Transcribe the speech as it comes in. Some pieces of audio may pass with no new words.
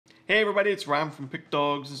Hey everybody, it's Ron from Pick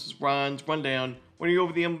Dawgz. This is Ron's Rundown. We're going to go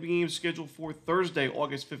over the MLB games scheduled for Thursday,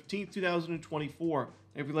 August 15th, 2024. And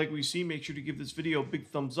if you like what you see, make sure to give this video a big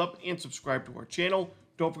thumbs up and subscribe to our channel.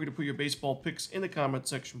 Don't forget to put your baseball picks in the comment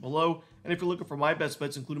section below. And if you're looking for my best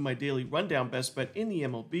bets, including my daily rundown best bet in the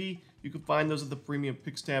MLB, you can find those at the premium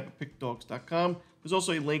picks tab at pickdawgz.com. There's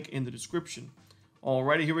also a link in the description.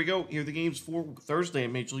 Alrighty, here we go. Here are the games for Thursday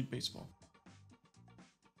in Major League Baseball.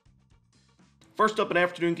 First up, an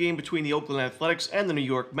afternoon game between the Oakland Athletics and the New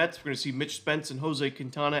York Mets. We're going to see Mitch Spence and Jose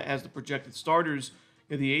Quintana as the projected starters.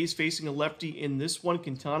 The A's facing a lefty in this one.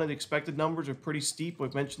 Quintana, the expected numbers are pretty steep.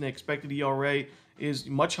 We've mentioned the expected ERA is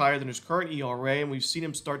much higher than his current ERA, and we've seen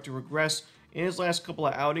him start to regress in his last couple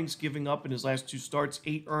of outings, giving up in his last two starts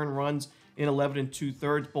 8 earned runs in 11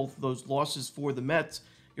 2/3, both of those losses for the Mets.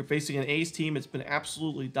 You're facing an A's team that's been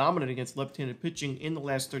absolutely dominant against left-handed pitching in the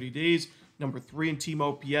last 30 days. Number 3 in team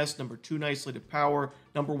OPS, number 2 in isolated power,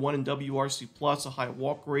 number 1 in WRC+, a high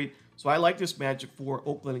walk rate. So I like this matchup for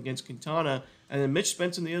Oakland against Quintana. And then Mitch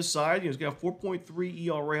Spence on the other side, he's got a 4.3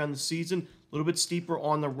 ERA on the season, a little bit steeper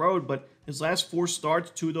on the road, but his last 4 starts,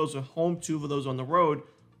 2 of those are home, 2 of those on the road.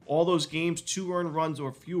 All those games, 2 earned runs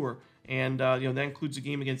or fewer. And that includes a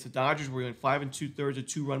game against the Dodgers where he went 5 2/3, a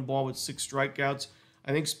 2-run ball with 6 strikeouts.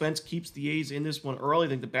 I think Spence keeps the A's in this one early. I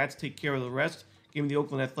think the bats take care of the rest. Give me the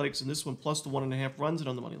Oakland Athletics in this one, plus the 1.5 runs and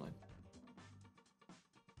on the money line.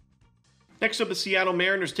 Next up, the Seattle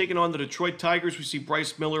Mariners taking on the Detroit Tigers. We see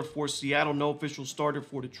Bryce Miller for Seattle, no official starter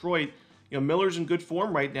for Detroit. Miller's in good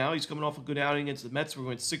form right now. He's coming off a good outing against the Mets. We're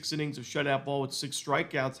going 6 innings of shutout ball with 6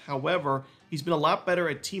 strikeouts. However, he's been a lot better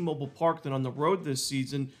at T-Mobile Park than on the road this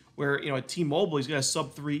season, where at T-Mobile he's got a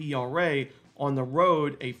sub-3 ERA. On the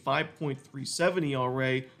road, a 5.37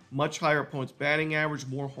 ERA, much higher opponent's batting average,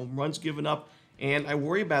 more home runs given up. And I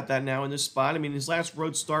worry about that now in this spot. I mean, his last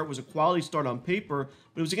road start was a quality start on paper,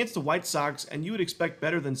 but it was against the White Sox, and you would expect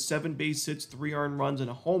better than 7 base hits, 3 earned runs, and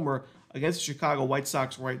a homer against the Chicago White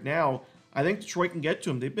Sox right now. I think Detroit can get to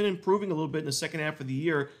him. They've been improving a little bit in the second half of the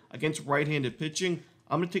year against right-handed pitching.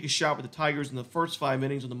 I'm going to take a shot with the Tigers in the first 5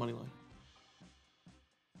 innings on the money line.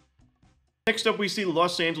 Next up, we see the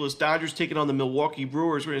Los Angeles Dodgers taking on the Milwaukee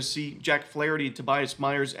Brewers. We're going to see Jack Flaherty and Tobias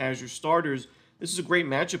Myers as your starters. This is a great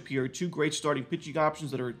matchup here. 2 great starting pitching options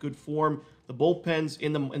that are in good form. The bullpens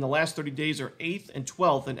in the last 30 days are 8th and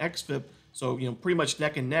 12th in xFIP, so pretty much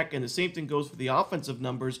neck and neck. And the same thing goes for the offensive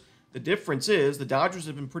numbers. The difference is the Dodgers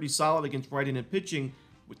have been pretty solid against right-handed pitching,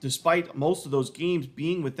 despite most of those games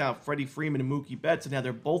being without Freddie Freeman and Mookie Betts, and now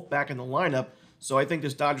they're both back in the lineup. So I think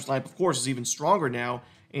this Dodgers lineup, of course, is even stronger now.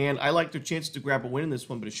 And I like their chances to grab a win in this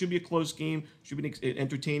one, but it should be a close game, should be an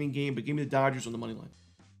entertaining game, but give me the Dodgers on the money line.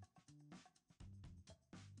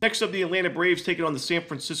 Next up, the Atlanta Braves taking on the San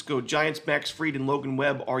Francisco Giants. Max Fried and Logan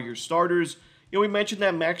Webb are your starters. We mentioned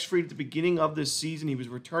that Max Fried at the beginning of this season, he was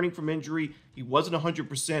returning from injury, he wasn't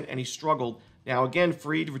 100%, and he struggled. Now again,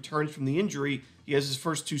 Fried returns from the injury. He has his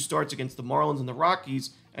first 2 starts against the Marlins and the Rockies,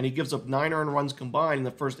 and he gives up 9 earned runs combined in the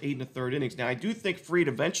first 8 1/3 innings. Now, I do think Fried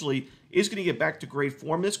eventually is going to get back to great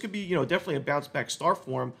form. This could be, definitely a bounce-back start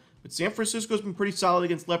for him. But San Francisco's been pretty solid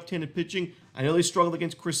against left-handed pitching. I know they struggled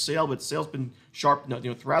against Chris Sale, but Sale's been sharp,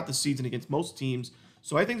 throughout the season against most teams.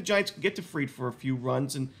 So I think the Giants can get to Fried for a few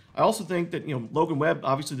runs. And I also think that, Logan Webb,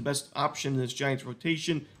 obviously the best option in this Giants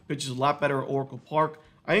rotation, pitches a lot better at Oracle Park.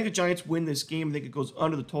 I think the Giants win this game. I think it goes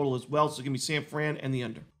under the total as well. So give me San Fran and the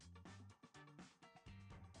under.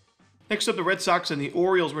 Next up, the Red Sox and the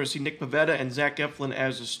Orioles. We're going to see Nick Pivetta and Zach Eflin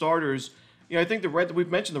as the starters. I think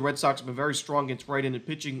we've mentioned the Red Sox have been very strong against right-handed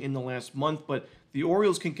pitching in the last month, but the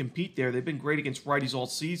Orioles can compete there. They've been great against righties all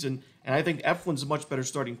season, and I think Eflin's a much better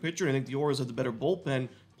starting pitcher, and I think the Orioles have the better bullpen.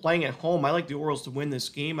 Playing at home, I like the Orioles to win this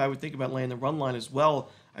game. I would think about laying the run line as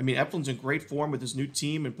well. I mean, Eflin's in great form with his new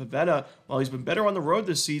team, and Pivetta, while he's been better on the road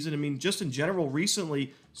this season, I mean, just in general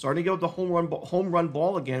recently, starting to get with the home run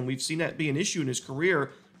ball again. We've seen that be an issue in his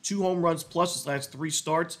career. 2 home runs plus his last 3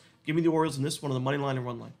 starts. Give me the Orioles in this one on the money line and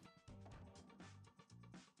run line.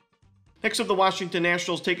 Next up, the Washington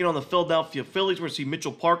Nationals taking on the Philadelphia Phillies. We're going to see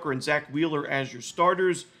Mitchell Parker and Zach Wheeler as your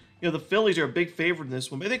starters. The Phillies are a big favorite in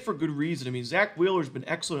this one, but I think for good reason. I mean, Zach Wheeler's been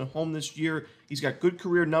excellent at home this year. He's got good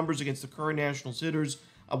career numbers against the current Nationals hitters.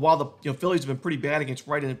 While the Phillies have been pretty bad against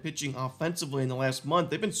right-handed pitching offensively in the last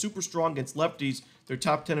month, they've been super strong against lefties. They're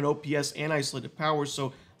top 10 in OPS and isolated power.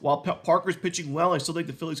 So while Parker's pitching well, I still think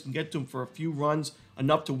the Phillies can get to him for a few runs,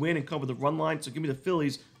 enough to win and cover the run line. So give me the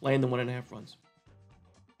Phillies laying the 1.5 runs.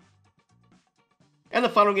 And the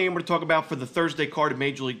final game we're going to talk about for the Thursday card of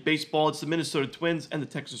Major League Baseball, it's the Minnesota Twins and the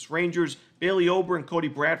Texas Rangers. Bailey Ober and Cody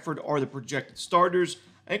Bradford are the projected starters.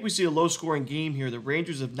 I think we see a low-scoring game here. The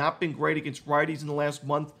Rangers have not been great against righties in the last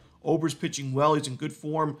month. Ober's pitching well. He's in good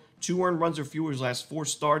form. 2 earned runs or fewer his last 4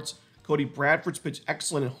 starts. Cody Bradford's pitched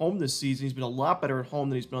excellent at home this season. He's been a lot better at home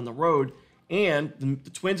than he's been on the road. And the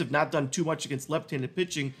Twins have not done too much against left-handed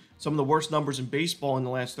pitching. Some of the worst numbers in baseball in the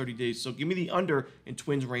last 30 days. So give me the under in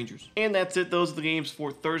Twins-Rangers. And that's it. Those are the games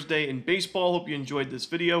for Thursday in baseball. Hope you enjoyed this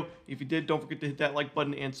video. If you did, don't forget to hit that like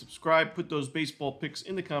button and subscribe. Put those baseball picks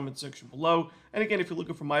in the comment section below. And again, if you're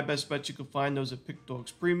looking for my best bets, you can find those at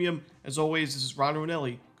Pickdawgz Premium. As always, this is Ron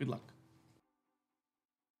Romanelli. Good luck.